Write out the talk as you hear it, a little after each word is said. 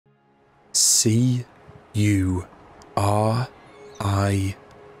Curiosity.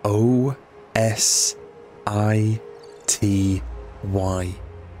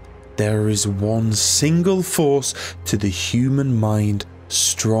 There is one single force to the human mind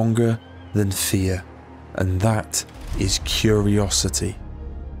stronger than fear, and that is curiosity.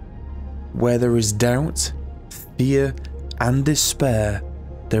 Where there is doubt, fear, and despair,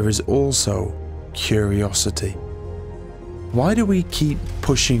 there is also curiosity. Why do we keep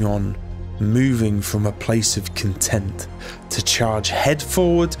pushing on, moving from a place of content to charge head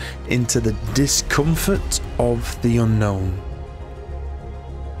forward into the discomfort of the unknown?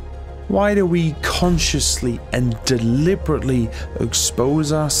 Why do we consciously and deliberately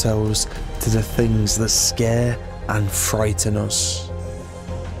expose ourselves to the things that scare and frighten us?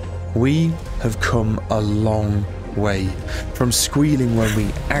 We have come a long way from squealing when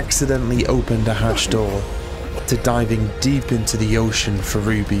we accidentally opened a hatch door, to diving deep into the ocean for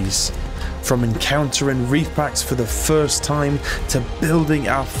rubies, from encountering reefbacks for the first time to building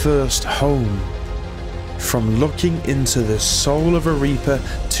our first home, from looking into the soul of a reaper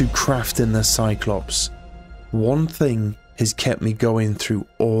to crafting the Cyclops. One thing has kept me going through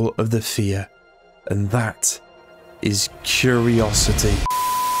all of the fear, and that is curiosity.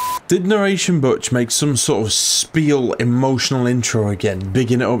 Did Narration Butch make some sort of spiel emotional intro again,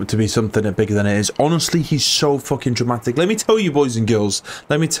 bigging it up to be something bigger than it is? Honestly, he's so fucking dramatic. Let me tell you, boys and girls,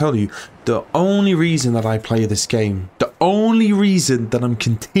 let me tell you, the only reason that I play this game, the only reason that I'm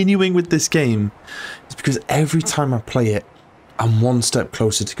continuing with this game is because every time I play it, I'm one step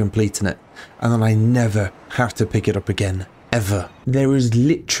closer to completing it, and then I never have to pick it up again, ever. There is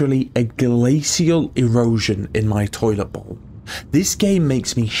literally a glacial erosion in my toilet bowl. This game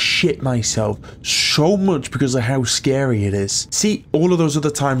makes me shit myself so much because of how scary it is. See, all of those other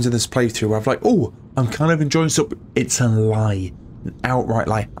times in this playthrough where I'm like, oh, I'm kind of enjoying something. It's a lie. An outright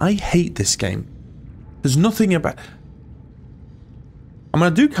lie. I hate this game. There's nothing about... I mean, I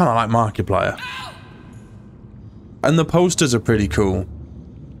do kind of like Markiplier. And the posters are pretty cool.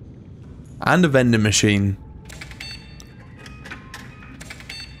 And a vending machine.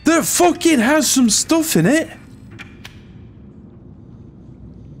 That fucking has some stuff in it.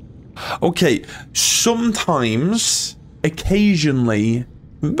 Okay, sometimes, occasionally,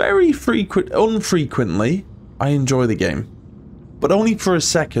 very unfrequently, I enjoy the game. But only for a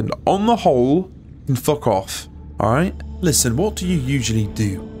second. On the whole, you can fuck off, alright? Listen, what do you usually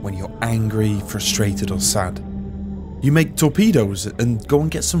do when you're angry, frustrated, or sad? You make torpedoes and go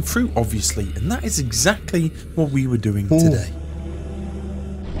and get some fruit, obviously. And that is exactly what we were doing today.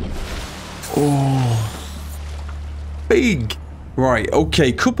 Oh. Big. Right,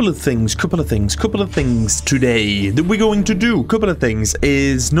 okay, couple of things today that we're going to do. Couple of things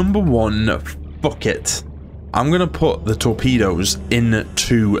is, number one, fuck it. I'm going to put the torpedoes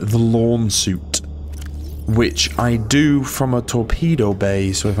into the lawn suit, which I do from a torpedo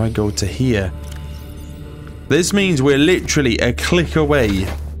bay. So if I go to here, this means we're literally a click away.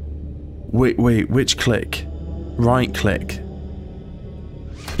 Wait, which click? Right click.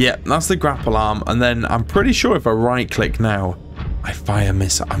 Yeah, that's the grapple arm, and then I'm pretty sure if I right click now, I fire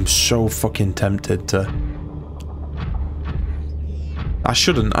missile. I'm so fucking tempted to... I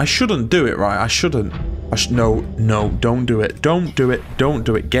shouldn't do it, right? I shouldn't. No, don't do it. Don't do it.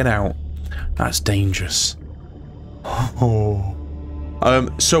 Get out. That's dangerous. Oh.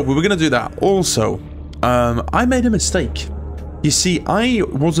 So we were gonna do that. Also, I made a mistake. You see, I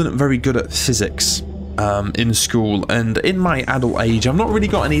wasn't very good at physics in school, and in my adult age I've not really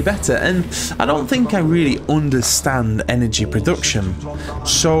got any better, and I don't think I really understand energy production.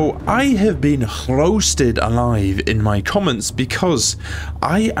 So I have been roasted alive in my comments because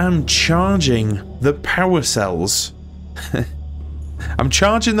I am charging the power cells. I'm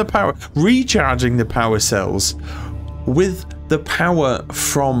recharging the power cells with the power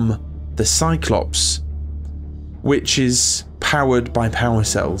from the Cyclops, which is powered by power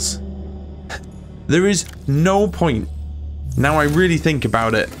cells. There is no point, now I really think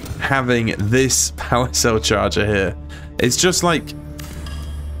about it, having this power cell charger here. It's just like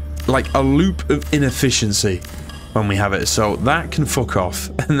a loop of inefficiency when we have it. So that can fuck off.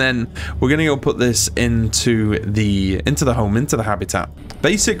 And then we're gonna go put this into the home, into the habitat.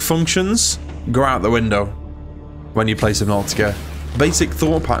 Basic functions go out the window when you play Subnautica. Basic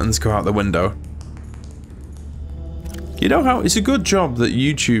thought patterns go out the window. You know how it's a good job that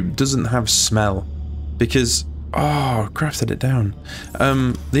YouTube doesn't have smell, because oh, crafted it down.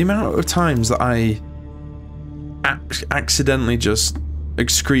 The amount of times that I accidentally just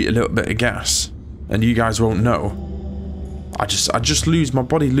excrete a little bit of gas, and you guys won't know. I just lose, my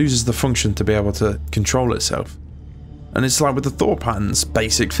body loses the function to be able to control itself. And it's like with the thought patterns,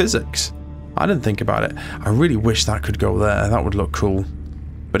 basic physics. I didn't think about it. I really wish that could go there. That would look cool.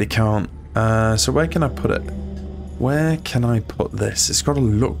 But it can't. So where can I put it? Where can I put this? It's got to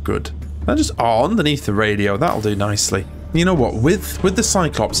look good. I just... Oh, underneath the radio. That'll do nicely. You know what? With the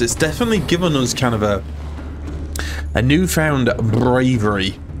Cyclops, it's definitely given us kind of a newfound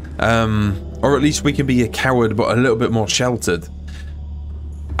bravery. Or at least we can be a coward, but a little bit more sheltered.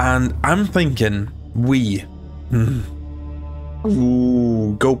 And I'm thinking we...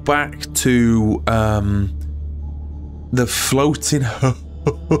 Ooh, go back to the floating...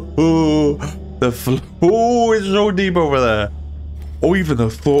 Oh, it's so deep over there. Oh, even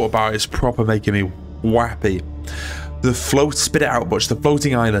the thought about it is proper making me wappy. The float, spit it out, Butch. The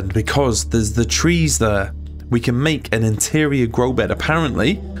floating island, because there's the trees there. We can make an interior grow bed,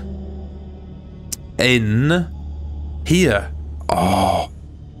 apparently. In here. Oh,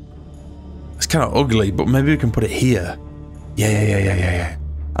 it's kind of ugly, but maybe we can put it here. Yeah.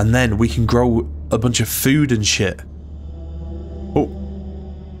 And then we can grow a bunch of food and shit.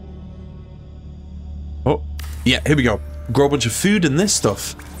 Oh, yeah, here we go. Grow a bunch of food and this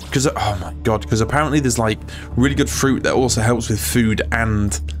stuff. Because, oh my god, because apparently there's like really good fruit that also helps with food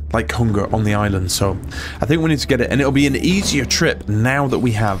and like hunger on the island. So I think we need to get it, and it'll be an easier trip now that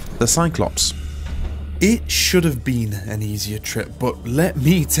we have the Cyclops. It should have been an easier trip, but let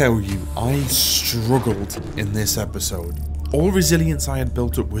me tell you, I struggled in this episode. All resilience I had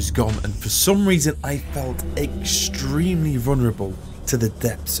built up was gone, and for some reason I felt extremely vulnerable to the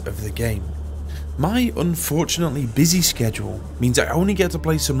depths of the game. My unfortunately busy schedule means I only get to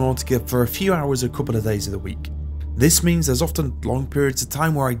play Subnautica for a few hours a couple of days of the week. This means there's often long periods of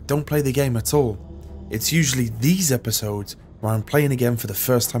time where I don't play the game at all. It's usually these episodes where I'm playing again for the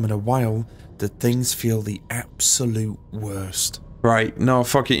first time in a while that things feel the absolute worst. Right, no,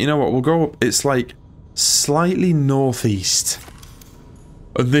 fuck it, you know what, we'll go up, it's like slightly northeast.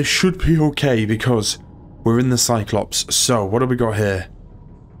 And this should be okay because we're in the Cyclops. So, what do we got here?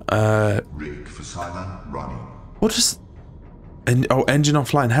 Rig for silent running. What is... oh, engine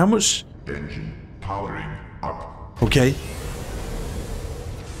offline. How much? Engine powering up. Okay.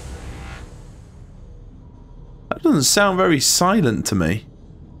 That doesn't sound very silent to me.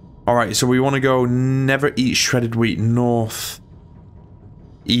 Alright, so we want to go never eat shredded wheat north,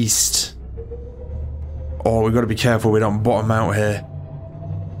 east. Oh, we've got to be careful we don't bottom out here.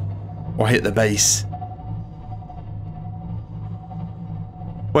 Or hit the base.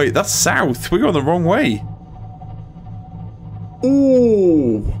 Wait, that's south. We're going the wrong way.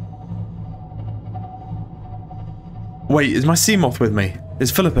 Ooh. Wait, is my sea moth with me? Is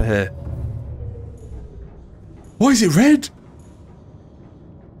Philippa here? Why is it red?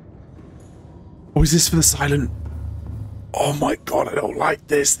 Or is this for the silent? Oh my god, I don't like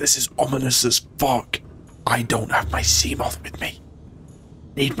this. This is ominous as fuck. I don't have my sea moth with me.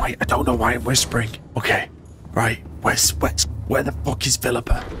 Need my... I don't know why I'm whispering. Okay, right. Where the fuck is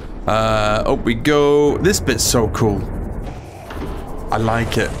Philippa? Up we go. This bit's so cool. I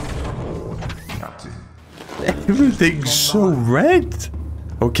like it. Captain. Everything's so red.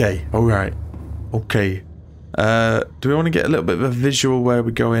 Okay, alright. Okay. Do we want to get a little bit of a visual where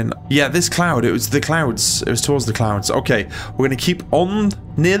we go in? Yeah, this cloud, it was the clouds. It was towards the clouds. Okay, we're going to keep on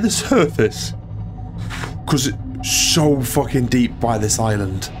near the surface. Because it's so fucking deep by this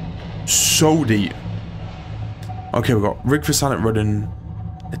island. So deep. Okay, we've got rig for silent running,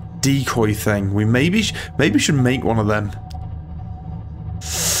 a decoy thing. We maybe should make one of them.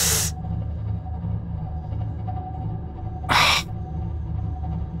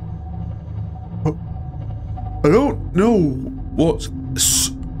 I don't know what's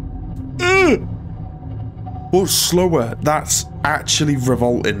slower. That's actually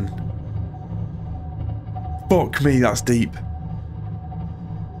revolting. Fuck me, that's deep.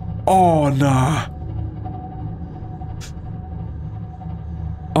 Oh nah.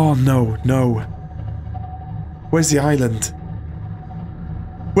 Oh no, no. Where's the island?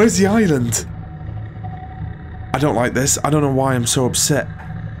 Where's the island? I don't like this. I don't know why I'm so upset.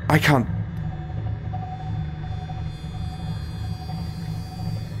 I can't...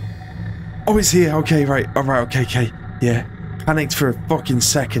 Oh, it's here. Okay, right. Alright, okay, okay. Yeah. Panicked for a fucking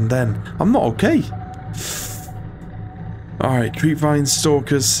second then. I'm not okay. Alright, creepvine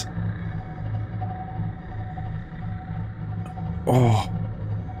stalkers. Oh.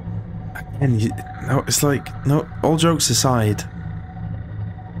 And no, it's like, no, all jokes aside.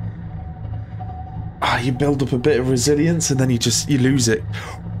 You build up a bit of resilience and then you lose it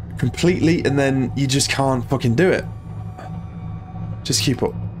completely and then you just can't fucking do it. Just keep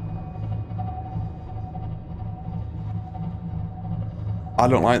up. I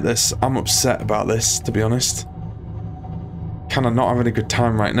don't like this. I'm upset about this, to be honest. Kinda not having a good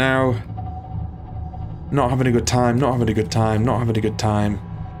time right now. Not having a good time, not having a good time, not having a good time.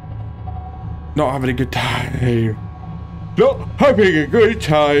 Not having a good time. Not having a good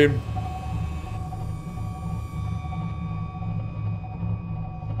time.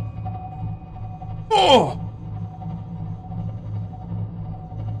 Oh!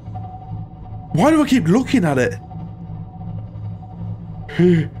 Why do I keep looking at it?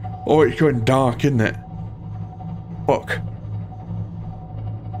 Oh, it's going dark, isn't it? Fuck.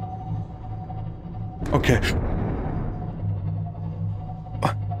 Okay.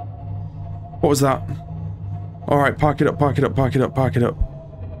 What was that? Alright, park it up, park it up, park it up, park it up.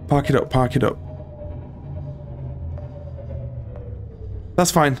 Park it up, park it up.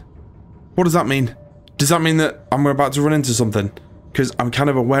 That's fine. What does that mean? Does that mean that I'm about to run into something? Because I'm kind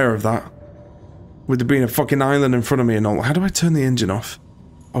of aware of that. With there being a fucking island in front of me and all. How do I turn the engine off?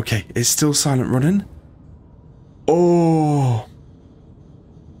 Okay, it's still silent running. Oh.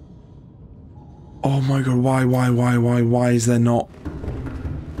 Oh my god, why is there not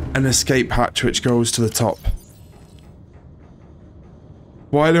an escape hatch which goes to the top?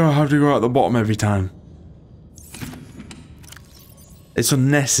 Why do I have to go out the bottom every time? It's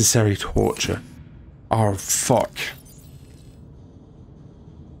unnecessary torture. Oh, fuck.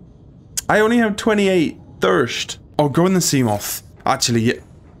 I only have 28 thirst. Oh, go in the sea moth. Actually, yeah.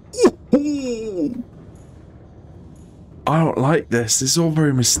 I don't like this. It's all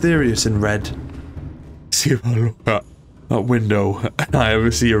very mysterious in red. See if I look at that window and I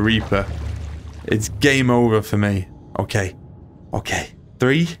ever see a Reaper. It's game over for me. Okay. Okay.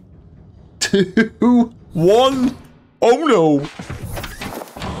 3, 2, 1. Oh no!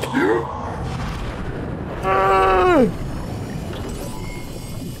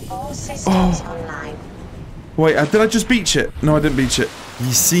 All systems online. Wait, did I just beach it? No, I didn't beach it.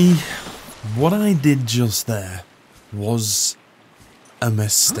 You see, what I did just there was a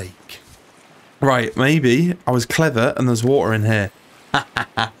mistake. Right, maybe I was clever and there's water in here.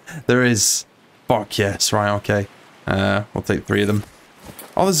 There is. Fuck yes, right, okay. We'll take 3 of them.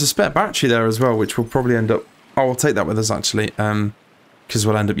 Oh, there's a spare battery there as well, which will probably end up... Oh, we'll take that with us, actually. Because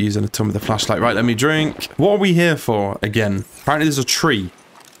we'll end up using a ton with the flashlight. Right, let me drink. What are we here for, again? Apparently there's a tree.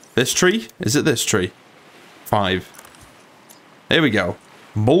 This tree? Is it this tree? 5. Here we go.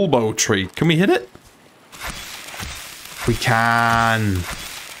 Bulbo tree. Can we hit it? We can.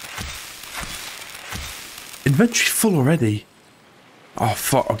 Inventory full already. Oh,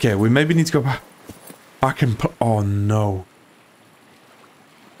 fuck. Okay, we maybe need to go back and put... Oh, no.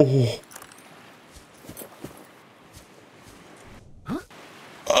 Oh.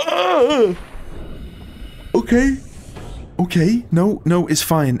 Okay. Okay. No, no, it's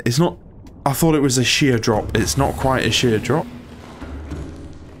fine. It's not... I thought it was a sheer drop. It's not quite a sheer drop.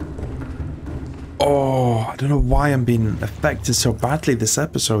 Oh, I don't know why I'm being affected so badly this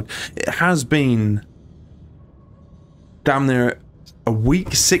episode. It has been damn near a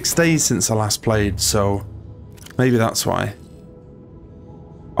week, 6 days since I last played, so maybe that's why.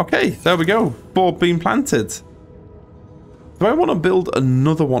 Okay, there we go. Board being planted. Do I want to build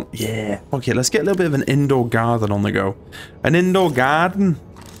another one? Yeah. Okay, let's get a little bit of an indoor garden on the go. An indoor garden.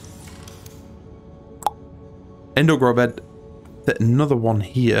 Indoor grow bed. Fit another one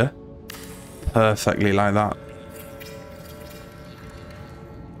here. Perfectly like that.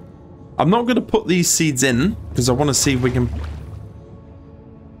 I'm not going to put these seeds in because I want to see if we can...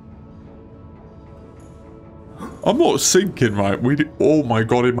 I'm not sinking, right? Oh my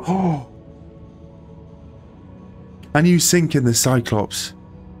god. Oh. And you sink in the Cyclops.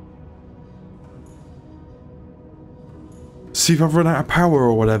 See if I've run out of power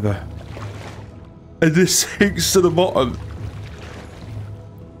or whatever. And this sinks to the bottom.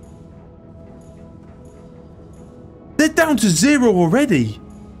 They're down to 0 already.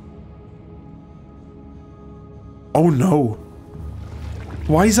 Oh no.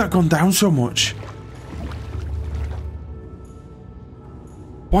 Why has that gone down so much?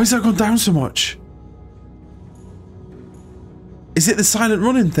 Why has that gone down so much? Is it the silent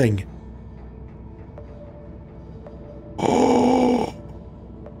running thing? Oh.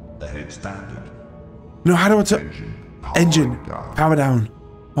 Ahead standard. No, how do I turn... Engine. Power down.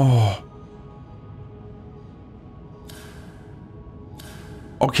 Oh.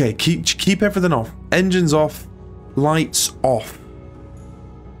 Okay, keep everything off. Engines off. Lights off.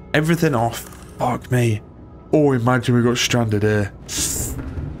 Everything off. Fuck me. Oh, imagine we got stranded here.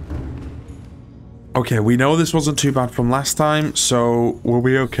 Okay, we know this wasn't too bad from last time, so we'll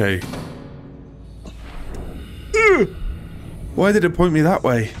be okay. Why did it point me that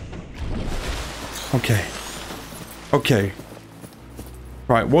way? Okay. Okay.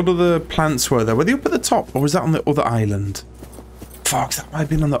 Right, what other plants were there? Were they up at the top, or was that on the other island? Fuck, that might have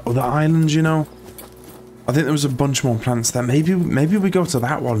been on the other island, you know? I think there was a bunch more plants there. Maybe we go to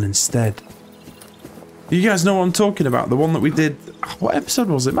that one instead. You guys know what I'm talking about? The one that we did... What episode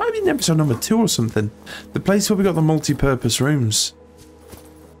was it? Might have been episode number 2 or something. The place where we got the multi-purpose rooms.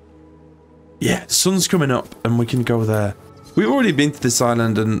 Yeah, the sun's coming up and we can go there. We've already been to this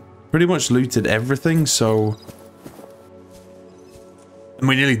island and pretty much looted everything, so... And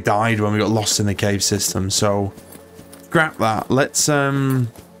we nearly died when we got lost in the cave system, so... Scrap that. Let's, We'll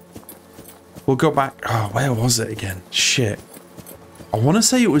go back... Oh, where was it again? Shit. I want to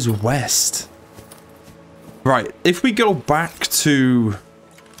say it was west. Right, if we go back to...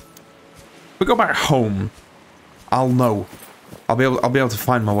 If we go back home, I'll know. I'll be able to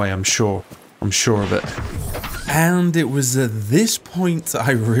find my way, I'm sure. I'm sure of it. And it was at this point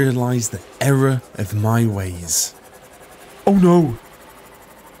I realised the error of my ways. Oh no!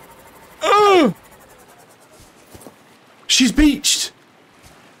 Oh! She's beached!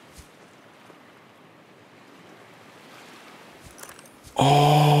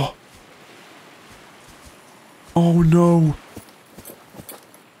 Oh! Oh no!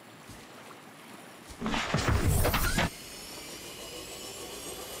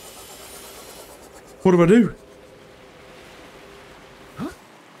 What do I do? Huh?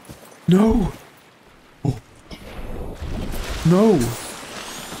 No! Oh. No!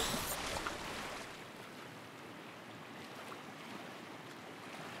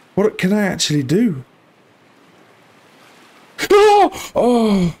 What can I actually do? Oh!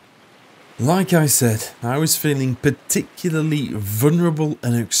 Oh! Like I said, I was feeling particularly vulnerable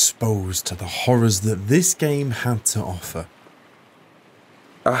and exposed to the horrors that this game had to offer.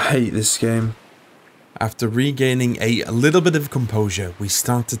 I hate this game. After regaining a little bit of composure, we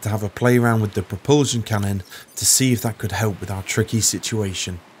started to have a play around with the propulsion cannon to see if that could help with our tricky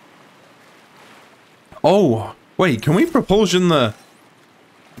situation. Oh, wait, can we propulsion the...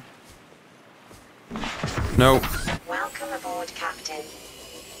 No. Welcome aboard, Captain.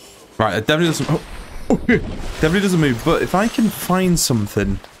 Right, it definitely doesn't... Oh, definitely doesn't move, but if I can find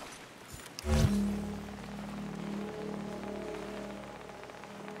something...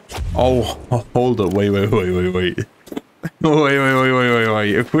 Oh, hold up, wait. Wait.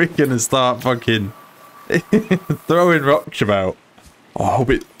 If we're gonna start fucking throwing rocks about. Oh, I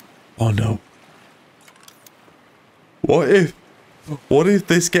hope it... Oh no. What if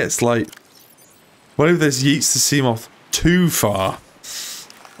this gets like... What if this yeets the sea moth too far?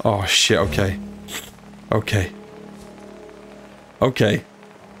 Oh shit, okay. Okay,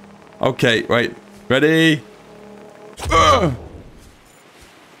 right. Ready? Ugh!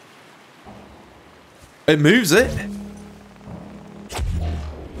 It moves it.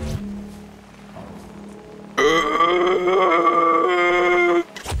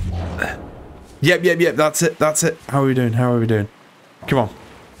 Yep, that's it. How are we doing? Come on.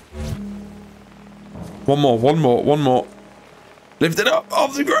 One more. Lift it up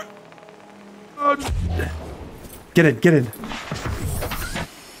off the ground. Get in.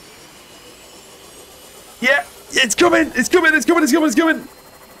 Yeah, it's coming.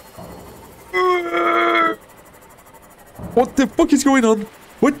 What the fuck is going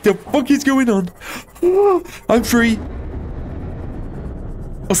on? Oh, I'm free.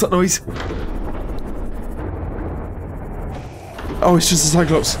 What's that noise? Oh, it's just a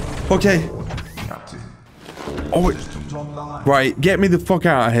Cyclops. Okay. Oh, right, get me the fuck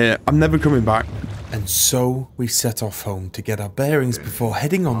out of here. I'm never coming back. And so we set off home to get our bearings before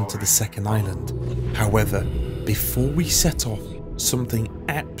heading on to the second island. However, before we set off, something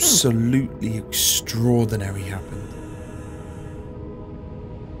absolutely extraordinary happened.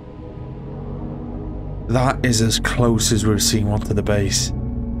 That is as close as we've seen one to the base.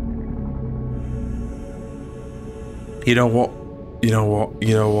 You know what?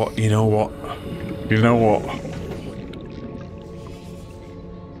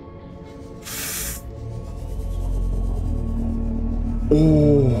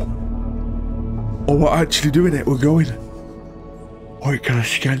 Oh, we're actually doing it. We're going. Wait, can I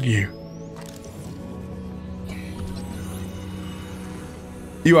scan you?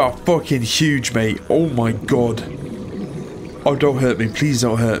 You are fucking huge, mate. Oh my god. Oh, don't hurt me. Please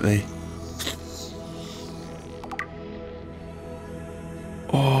don't hurt me.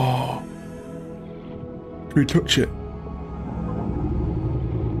 Oh. Can we touch it?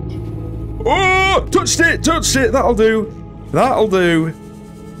 Oh! Touched it! That'll do.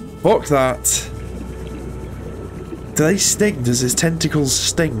 Fuck that. Do they sting? Does his tentacles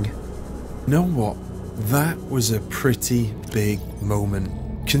sting? You know what? That was a pretty big moment.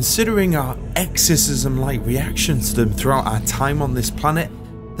 Considering our exorcism-like reaction to them throughout our time on this planet,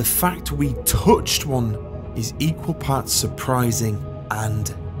 the fact we touched one is equal parts surprising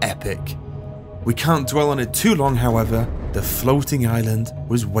and epic. We can't dwell on it too long, however. The floating island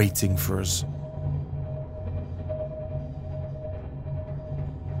was waiting for us.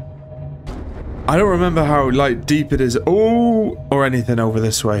 I don't remember how like deep it is, or anything over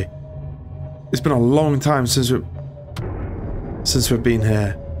this way. It's been a long time since we've been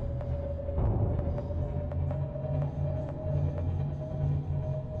here.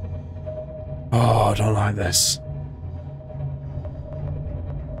 Oh, I don't like this.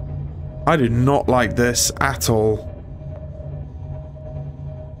 I do not like this at all.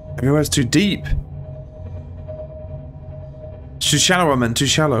 Everywhere's too deep. It's too shallow, I meant. Too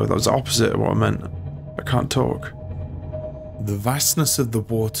shallow. That was the opposite of what I meant. I can't talk. The vastness of the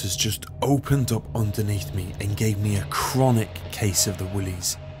waters just opened up underneath me and gave me a chronic case of the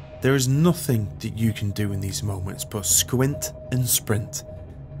willies. There is nothing that you can do in these moments but squint and sprint.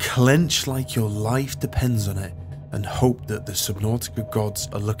 Clench like your life depends on it and hope that the Subnautica gods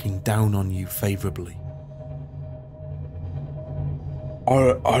are looking down on you favourably.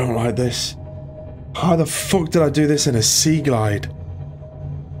 I don't like this. How the fuck did I do this in a sea glide?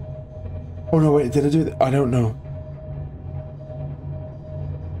 Oh no, wait, did I do that? I don't know.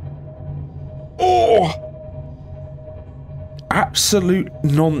 Oh! Absolute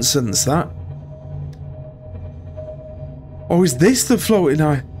nonsense, that. Oh, is this the floating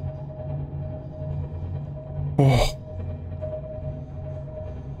eye? Oh.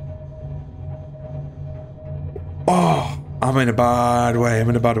 Oh. I'm in a bad way. I'm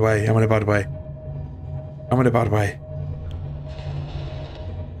in a bad way. I'm in a bad way. I'm in a bad way.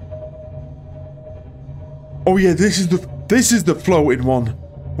 Oh yeah, this is the floating one.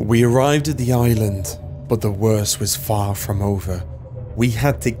 We arrived at the island, but the worst was far from over. We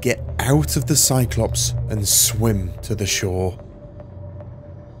had to get out of the Cyclops and swim to the shore.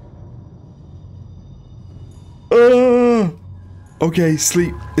 Okay,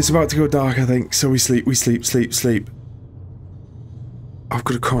 sleep. It's about to go dark, I think. So we sleep. I've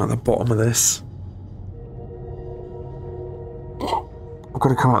got to come out the bottom of this. I've got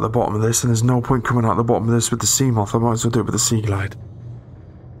to come out the bottom of this, and there's no point coming out the bottom of this with the sea moth. I might as well do it with the sea glide.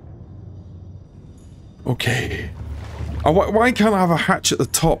 Okay. Why can't I have a hatch at the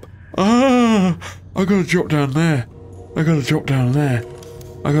top? I gotta drop down there. I gotta drop down there.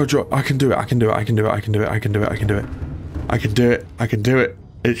 I gotta drop. I can do it. I can do it. I can do it. I can do it. I can do it. I can do it. I can do it. I can do it.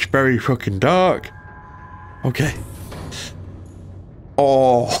 It's very fucking dark. Okay.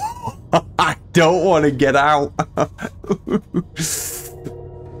 Oh, I don't want to get out.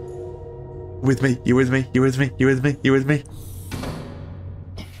 With me? You with me? You with me? You with me? You with me?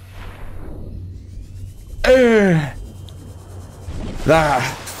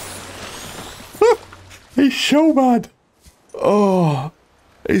 That. It's so bad. Oh,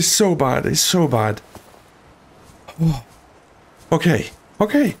 it's so bad. It's so bad. Oh. Okay.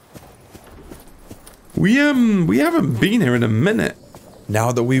 Okay. We haven't been here in a minute.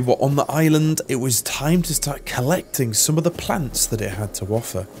 Now that we were on the island, it was time to start collecting some of the plants that it had to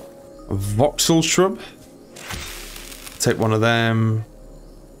offer. A voxel shrub. Take one of them.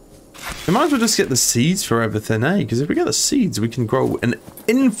 We might as well just get the seeds for everything, eh? Because if we get the seeds, we can grow an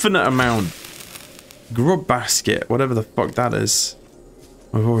infinite amount. Grub basket, whatever the fuck that is.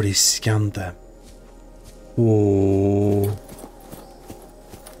 We've already scanned them. Whoa.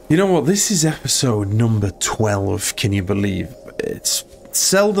 You know what? This is episode number 12, can you believe? It's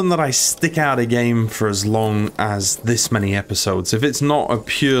seldom that I stick out a game for as long as this many episodes. If it's not a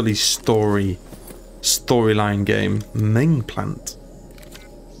purely storyline game. Main plant.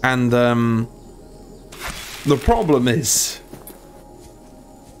 And the problem is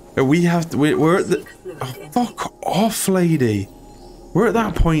we're at the fuck off, lady. We're at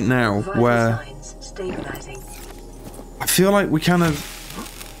that point now where I feel like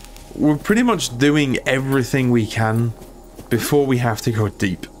we're pretty much doing everything we can before we have to go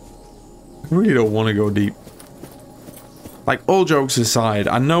deep. I really don't want to go deep. Like, all jokes aside,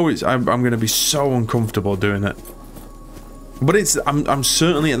 I know I'm going to be so uncomfortable doing it. But I'm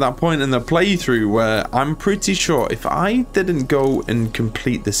certainly at that point in the playthrough where I'm pretty sure if I didn't go and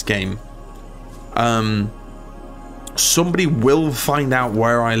complete this game, somebody will find out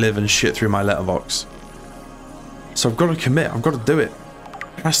where I live and shit through my letterbox. So I've got to commit. I've got to do it.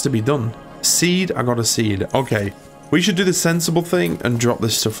 It has to be done. Seed, I got a seed. Okay. We should do the sensible thing and drop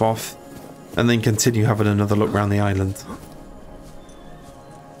this stuff off and then continue having another look around the island.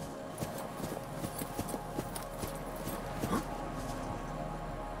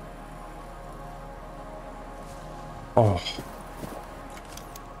 Oh.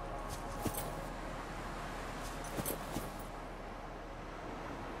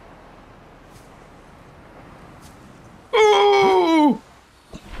 Oh!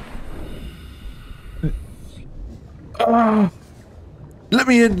 Ah! Let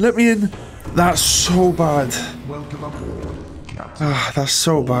me in, let me in. That's so bad. Welcome aboard, Captain. Ah, that's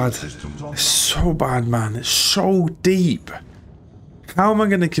so bad. Systems online. It's so bad, man. It's so deep. How am I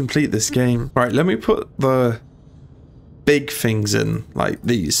going to complete this game? Right, let me put the big things in, like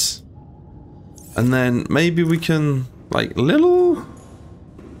these. And then maybe we can, like, little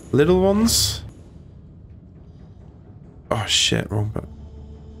ones. Oh shit, wrong button.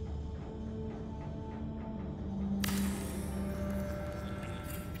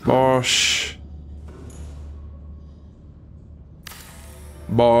 Bosh.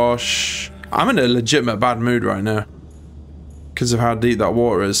 Bosh. I'm in a legitimate bad mood right now. Because of how deep that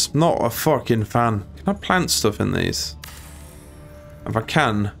water is. Not a fucking fan. Can I plant stuff in these? If I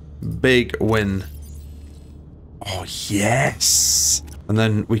can, big win. Oh, yes. And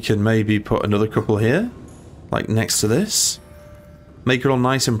then we can maybe put another couple here. Like next to this. Make it all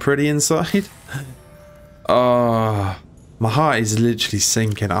nice and pretty inside. Oh, my heart is literally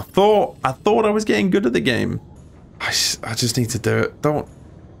sinking. I thought I was getting good at the game. I just need to do it.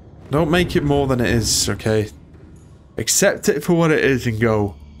 Don't make it more than it is, okay? Accept it for what it is and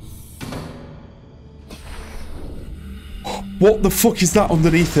go. What the fuck is that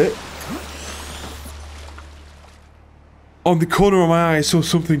underneath it? On the corner of my eye, I saw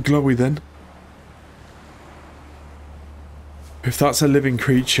something glowy then. If that's a living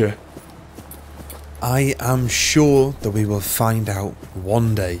creature. I am sure that we will find out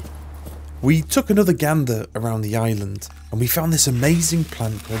one day. We took another gander around the island and we found this amazing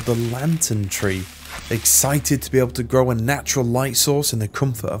plant called the lantern tree. Excited to be able to grow a natural light source in the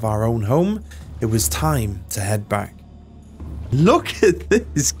comfort of our own home, it was time to head back. Look at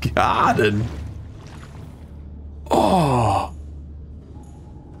this garden! Oh!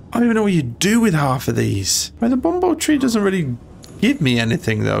 I don't even know what you do with half of these. Well, the bumbo tree doesn't really give me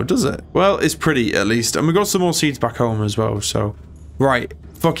anything though, does it? Well, it's pretty at least. And we got some more seeds back home as well, so... Right,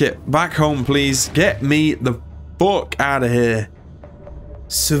 fuck it. Back home, please. Get me the fuck out of here.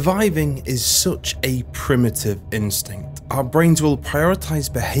 Surviving is such a primitive instinct. Our brains will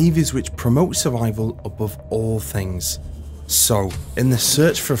prioritize behaviors which promote survival above all things. So, in the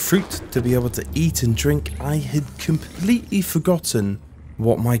search for fruit to be able to eat and drink, I had completely forgotten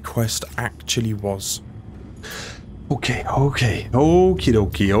what my quest actually was. Okay, okie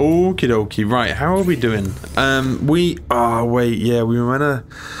dokie. Right, how are we doing? We were gonna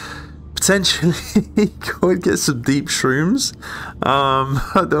potentially go and get some deep shrooms.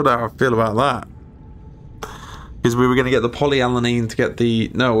 I don't know how I feel about that. Because we were going to get the polyalanine to get the...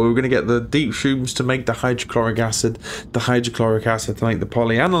 No, we were going to get the deep shrooms to make the hydrochloric acid to make the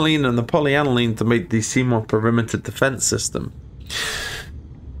polyaniline, and the polyaniline to make the CMOS perimeter defense system.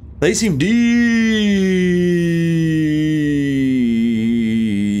 They seem deep.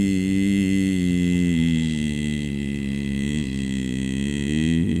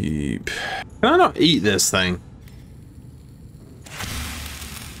 Can I not eat this thing?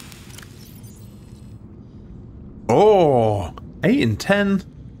 Oh, 8 and 10.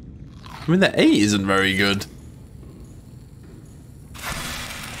 I mean, the 8 isn't very good.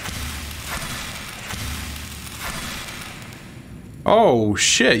 Oh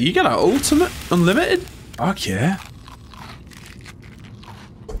shit, you get an ultimate unlimited? Fuck yeah.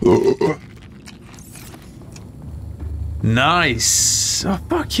 Nice. Oh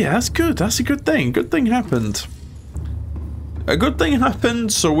fuck yeah, that's good. That's a good thing. Good thing happened. A good thing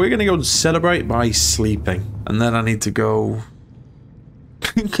happened, so we're gonna go and celebrate by sleeping. And then I need to go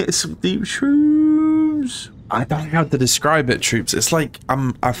get some deep shrooms. I don't know how to describe it, troops. It's like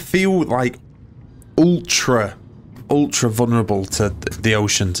I feel like ultra vulnerable to the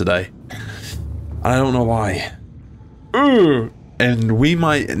ocean today. And I don't know why. And we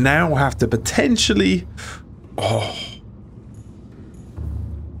might now have to potentially...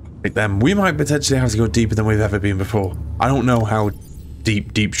 we might potentially have to go deeper than we've ever been before. I don't know how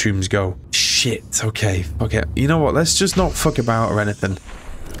deep shrooms go. Shit, okay. You know what, let's just not fuck about or anything.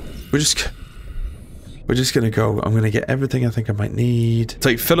 We're just gonna go. I'm gonna get everything I think I might need.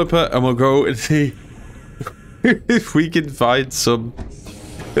 Take Philippa and we'll go and see if we can find some.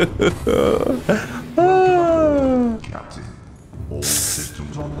 Captain, all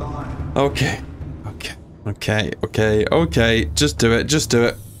systems online. Okay. Just do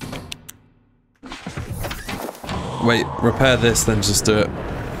it. Wait, repair this, then just do it.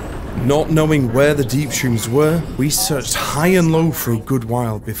 Not knowing where the deep shrooms were, we searched high and low for a good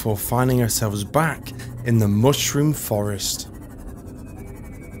while before finding ourselves back in the mushroom forest.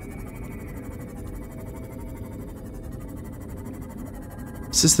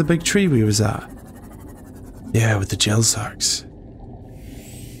 Is this the big tree we was at? Yeah, with the gel sacks.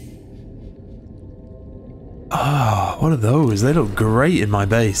 Oh, what are those? They look great in my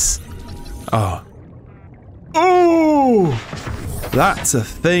base. Oh. Oh! That's a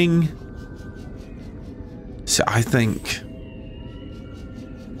thing. So I think...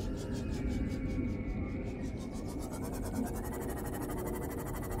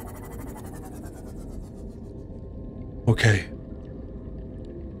 Okay.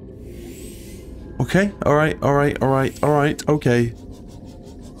 Okay, alright, okay.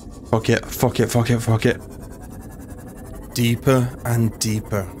 Fuck it. Deeper and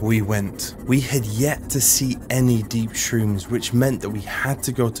deeper we went. We had yet to see any deep shrooms, which meant that we had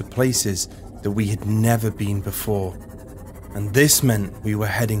to go to places that we had never been before. And this meant we were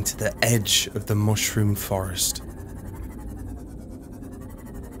heading to the edge of the mushroom forest.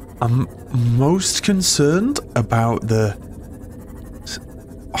 I'm most concerned about the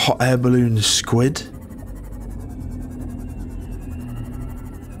hot air balloon squid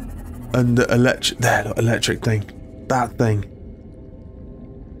and the electric thing. That thing.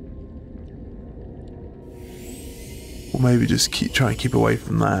 Or maybe just try and keep away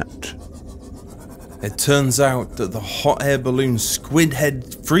from that. It turns out that the hot air balloon squid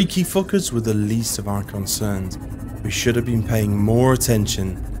head freaky fuckers were the least of our concerns. We should have been paying more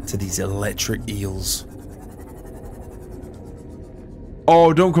attention to these electric eels.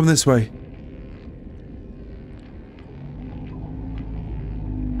 Oh, don't come this way.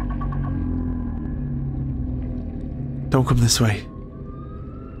 Don't come this way.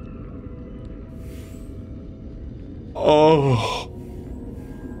 Oh.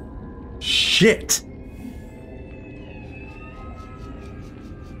 Shit.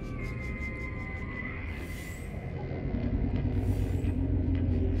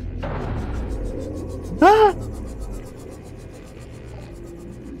 Ah!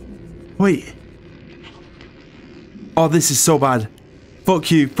 Wait. Oh, this is so bad. Fuck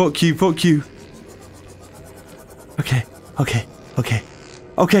you.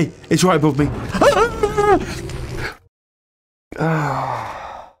 Okay, it's right above me.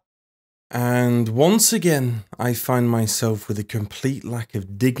 And once again, I find myself with a complete lack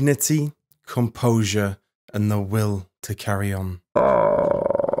of dignity, composure, and the will to carry on. Now,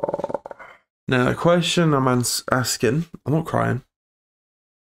 the question I'm asking, I'm not crying,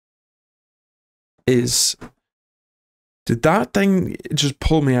 is, did that thing just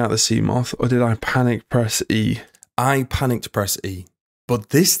pull me out of the sea moth, or did I panic press E? I panicked press E. But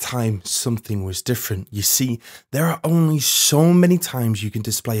this time, something was different. You see, there are only so many times you can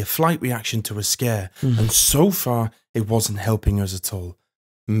display a flight reaction to a scare, and so far, it wasn't helping us at all.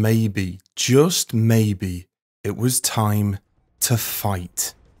 Maybe, just maybe, it was time to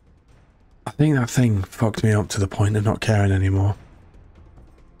fight. I think that thing fucked me up to the point of not caring anymore.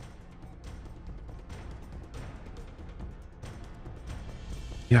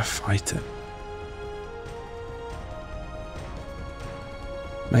 Yeah, fight it.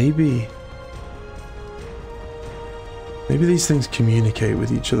 Maybe these things communicate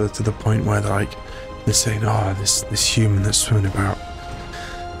with each other to the point where they're saying, oh, this human that's swimming about,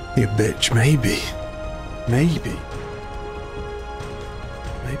 you bitch. Maybe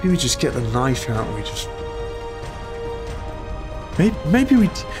we just get the knife out and we just, maybe we,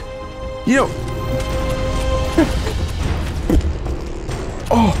 you know,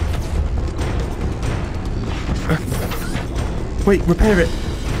 oh, wait, repair it.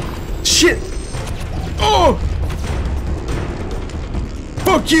 Shit! Oh!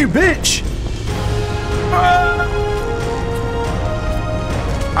 Fuck you, bitch!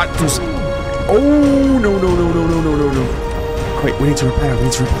 Oh, no. Wait, we need to repair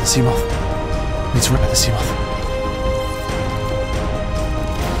the sea moth.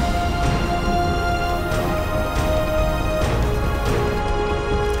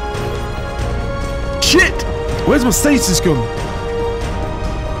 Shit! Where's my stasis gun?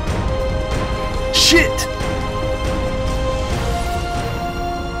 Shit!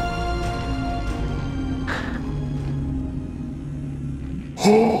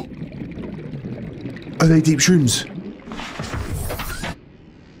 Oh! Are they deep shrooms?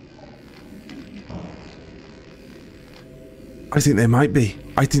 I think they might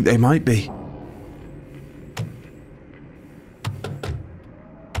be.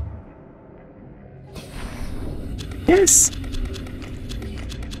 Yes!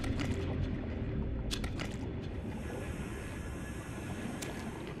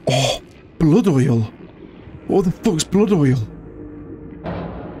 Oh, blood oil. What the fuck's blood oil?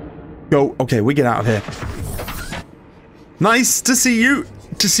 Go. Okay, we get out of here. Nice to see you.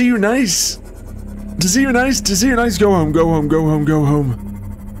 Nice. Go home.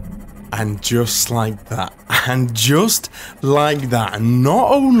 And just like that, And just like that,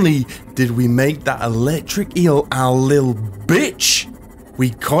 not only did we make that electric eel our little bitch,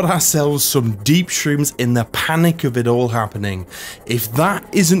 we got ourselves some deep shrooms in the panic of it all happening. If that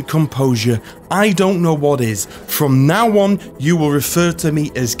isn't composure, I don't know what is. From now on, you will refer to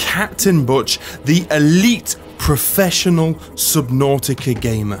me as Captain Butch, the elite professional Subnautica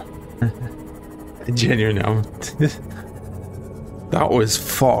gamer. Genuinely, that was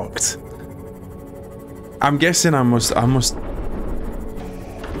fucked. I'm guessing I must.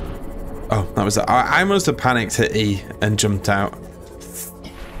 Oh, that was it. I must have panicked, hit E, and jumped out.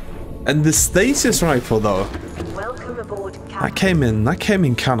 And the stasis rifle, though, Welcome aboard, Captain. that came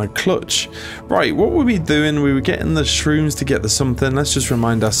in kind of clutch. Right, what were we doing? We were getting the shrooms to get the something. Let's just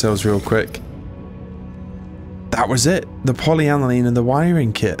remind ourselves real quick. That was it. The polyaniline and the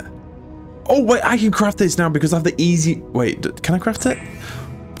wiring kit. Oh wait, I can craft this now because I have the easy. Wait, can I craft it?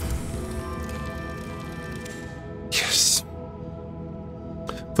 Yes.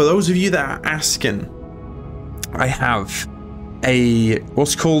 For those of you that are asking, I have a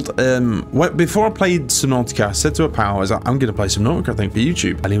what's called before I played Subnautica, I said to a pal, I was like, I'm gonna play Subnautica, I think, for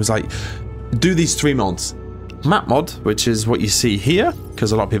YouTube, and he was like, do these 3 mods. Map mod, which is what you see here,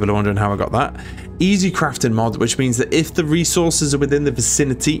 because a lot of people are wondering how I got that. Easy crafting mod, which means that if the resources are within the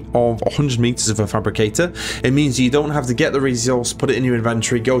vicinity of 100 meters of a fabricator, it means you don't have to get the resource, put it in your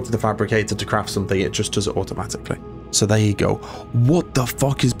inventory, go to the fabricator to craft something, it just does it automatically. So there you go. What the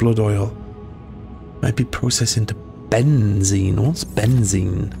fuck is blood oil? Might be processed into benzene. What's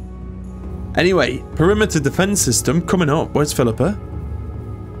benzene? Anyway, perimeter defense system coming up. Where's Philippa?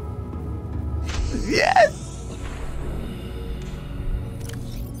 Yes!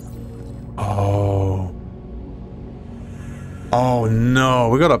 Oh. Oh no,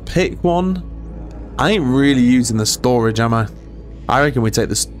 we gotta pick one. I ain't really using the storage, am I? I reckon we take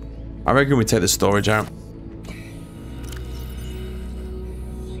this. I reckon we take the storage out.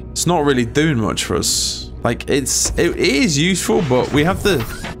 It's not really doing much for us. Like it is useful, but we have the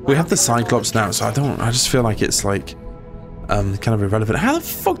Cyclops now, so I just feel like it's like kind of irrelevant. How the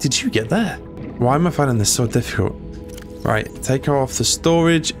fuck did you get there? Why am I finding this so difficult? Right, take off the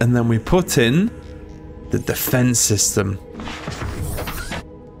storage and then we put in the defense system.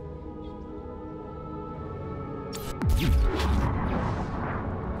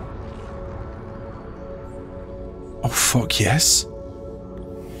 Oh fuck yes.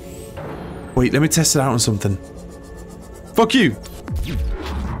 Wait, let me test it out on something. Fuck you!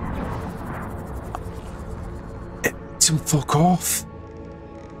 It can fuck off.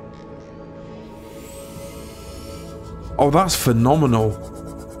 Oh, that's phenomenal.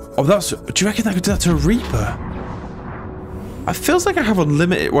 Oh, do you reckon I could do that to a Reaper? It feels like I have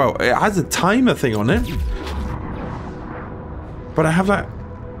unlimited, well, it has a timer thing on it. But I have that,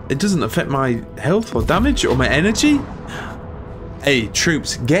 it doesn't affect my health or damage or my energy. Hey,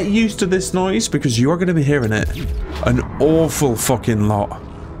 troops, get used to this noise because you are going to be hearing it an awful fucking lot.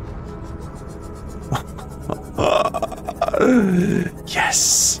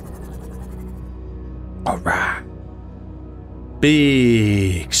 Yes. All right.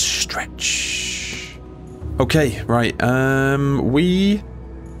 Big stretch. Okay, right.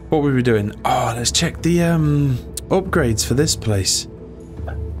 What were we doing? Oh, let's check the upgrades for this place.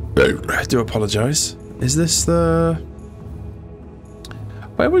 I do apologize. Is this the...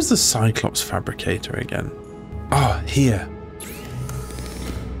 Where was the Cyclops fabricator again? Oh, here.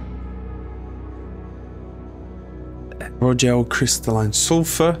 Aerogel crystalline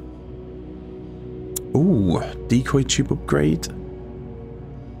sulfur. Ooh, decoy tube upgrade.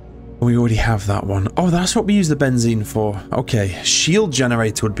 We already have that one. Oh, that's what we use the benzene for. Okay, shield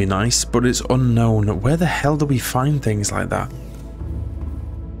generator would be nice, but it's unknown. Where the hell do we find things like that?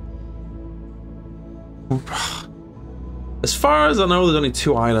 As far as I know, there's only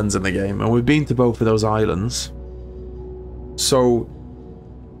 2 islands in the game, and we've been to both of those islands. So,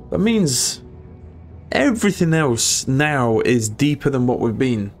 that means everything else now is deeper than what we've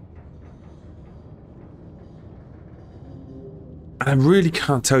been. And I really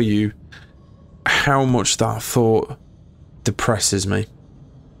can't tell you how much that thought depresses me.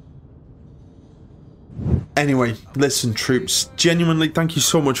 Anyway, listen, troops, genuinely thank you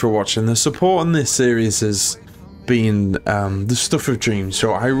so much for watching. The support on this series has been the stuff of dreams,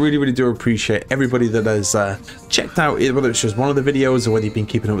 so I really do appreciate everybody that has checked out it, whether it's just one of the videos or whether you've been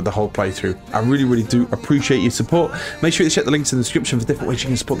keeping up with the whole playthrough. I really do appreciate your support. Make sure you check the links in the description for different ways you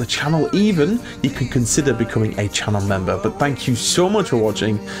can support the channel. Even you can consider becoming a channel member. But thank you so much for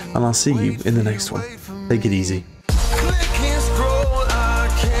watching, and I'll see you in the next one. Take it easy.